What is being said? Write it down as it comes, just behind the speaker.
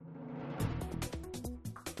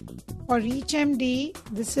For ReachMD,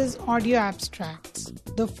 this is Audio Abstracts.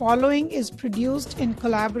 The following is produced in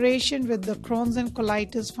collaboration with the Crohn's and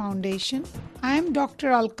Colitis Foundation. I am Dr.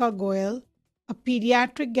 Alka Goel, a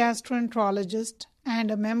pediatric gastroenterologist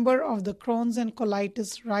and a member of the Crohn's and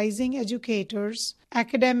Colitis Rising Educators,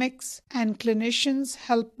 Academics, and Clinicians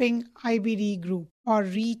Helping IBD Group, or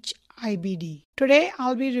REACH IBD. Today,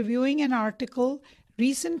 I'll be reviewing an article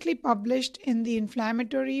recently published in the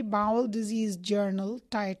Inflammatory Bowel Disease Journal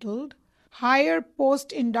titled Higher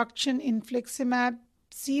Post-Induction Infliximab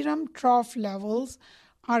Serum Trough Levels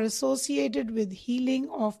are Associated with Healing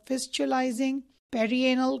of Fistulizing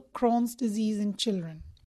Perianal Crohn's Disease in Children.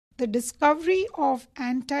 The discovery of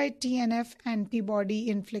anti-TNF antibody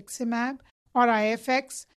infliximab, or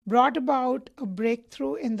IFX, brought about a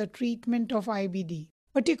breakthrough in the treatment of IBD,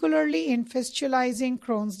 particularly in fistulizing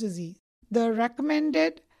Crohn's disease. The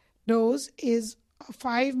recommended dose is a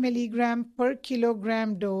 5 mg per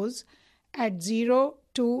kilogram dose at 0,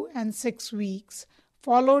 2, and 6 weeks,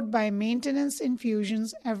 followed by maintenance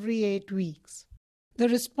infusions every 8 weeks. The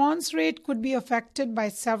response rate could be affected by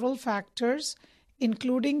several factors,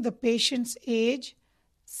 including the patient's age,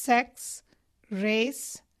 sex,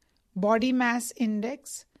 race, body mass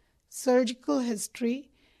index, surgical history,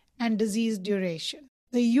 and disease duration.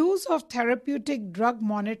 The use of therapeutic drug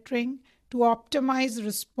monitoring to optimize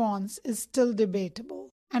response is still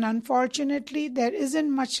debatable, and unfortunately there isn't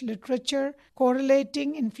much literature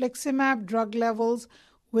correlating infliximab drug levels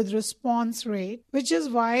with response rate, which is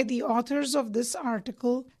why the authors of this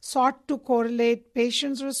article sought to correlate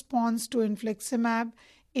patients' response to infliximab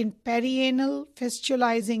in perianal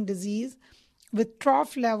fistulizing disease with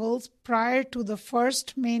trough levels prior to the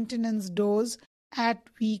first maintenance dose at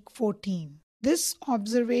week 14. This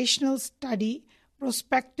observational study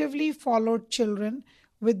prospectively followed children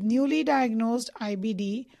with newly diagnosed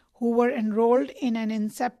IBD who were enrolled in an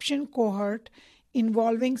inception cohort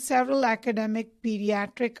involving several academic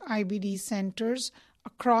pediatric IBD centers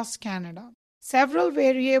across Canada. Several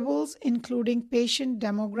variables, including patient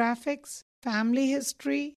demographics, family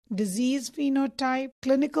history, disease phenotype,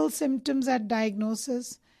 clinical symptoms at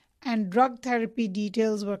diagnosis, and drug therapy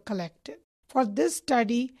details were collected. For this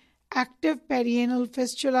study, active perianal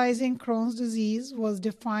fistulizing Crohn's disease was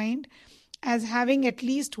defined as having at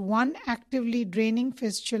least one actively draining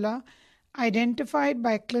fistula identified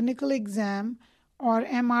by clinical exam or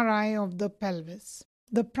MRI of the pelvis.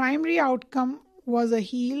 The primary outcome was a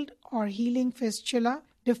healed or healing fistula,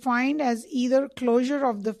 defined as either closure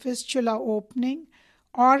of the fistula opening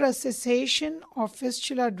or a cessation of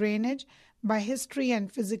fistula drainage by history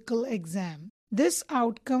and physical exam. This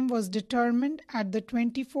outcome was determined at the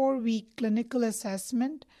 24-week clinical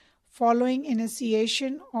assessment following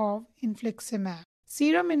initiation of infliximab.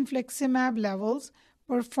 Serum infliximab levels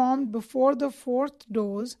performed before the fourth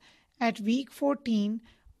dose at week 14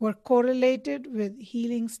 were correlated with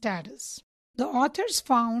healing status. The authors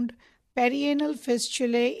found perianal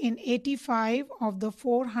fistulae in 85 of the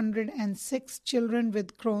 406 children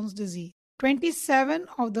with Crohn's disease. 27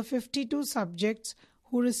 of the 52 subjects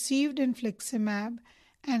who received infliximab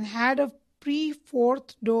and had a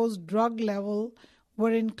pre-fourth dose drug level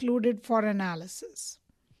were included for analysis.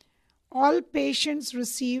 All patients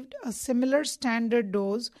received a similar standard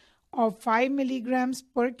dose of 5 mg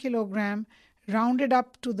per kilogram rounded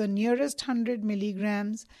up to the nearest 100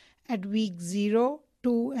 mg at week 0,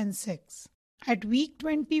 2, and 6. At week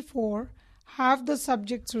 24, half the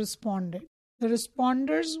subjects responded. The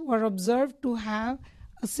responders were observed to have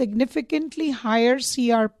a significantly higher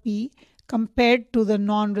CRP compared to the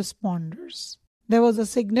non-responders. There was a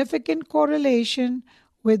significant correlation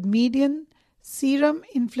with median serum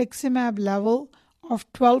infliximab level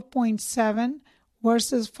of 12.7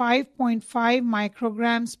 versus 5.5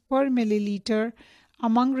 micrograms per milliliter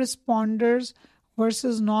among responders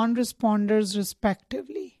versus non-responders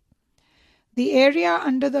respectively. The area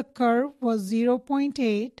under the curve was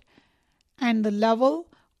 0.8 and the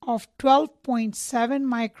level of 12.7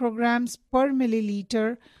 micrograms per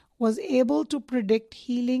milliliter was able to predict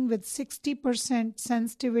healing with 60%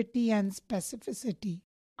 sensitivity and specificity.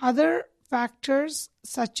 Other factors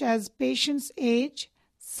such as patient's age,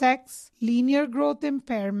 sex, linear growth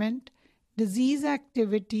impairment, disease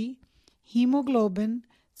activity, hemoglobin,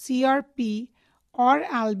 CRP, or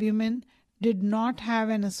albumin did not have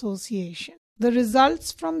an association. The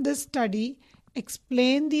results from this study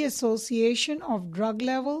explain the association of drug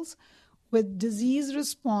levels with disease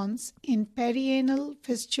response in perianal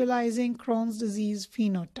fistulizing Crohn's disease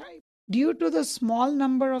phenotype. Due to the small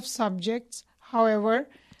number of subjects, however,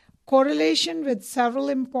 correlation with several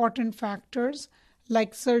important factors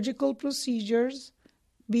like surgical procedures,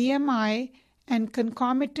 BMI, and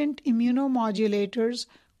concomitant immunomodulators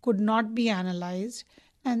could not be analyzed,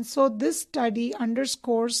 and so this study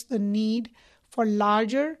underscores the need for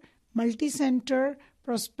larger, multicenter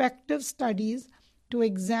prospective studies to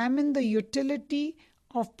examine the utility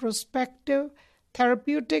of prospective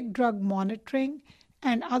therapeutic drug monitoring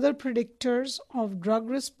and other predictors of drug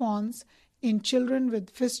response in children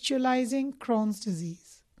with fistulizing Crohn's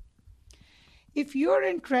disease. If you're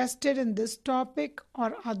interested in this topic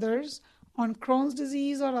or others on Crohn's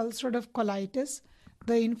disease or ulcerative colitis,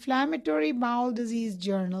 the Inflammatory Bowel Disease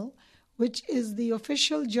Journal, which is the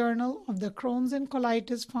official journal of the Crohn's and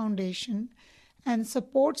Colitis Foundation and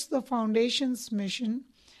supports the foundation's mission,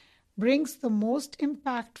 brings the most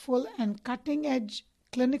impactful and cutting-edge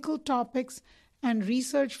clinical topics and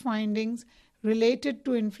research findings related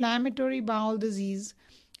to inflammatory bowel disease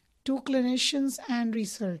to clinicians and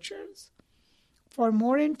researchers. For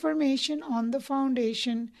more information on the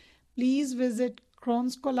foundation, please visit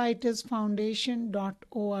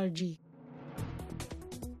Crohn'sColitisFoundation.org.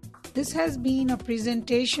 This has been a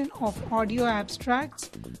presentation of audio abstracts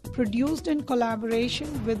produced in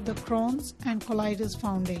collaboration with the Crohn's and Colitis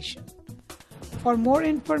Foundation. For more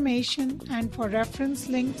information and for reference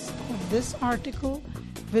links of this article,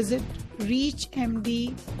 visit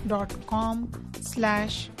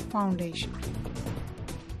reachmd.com/foundation.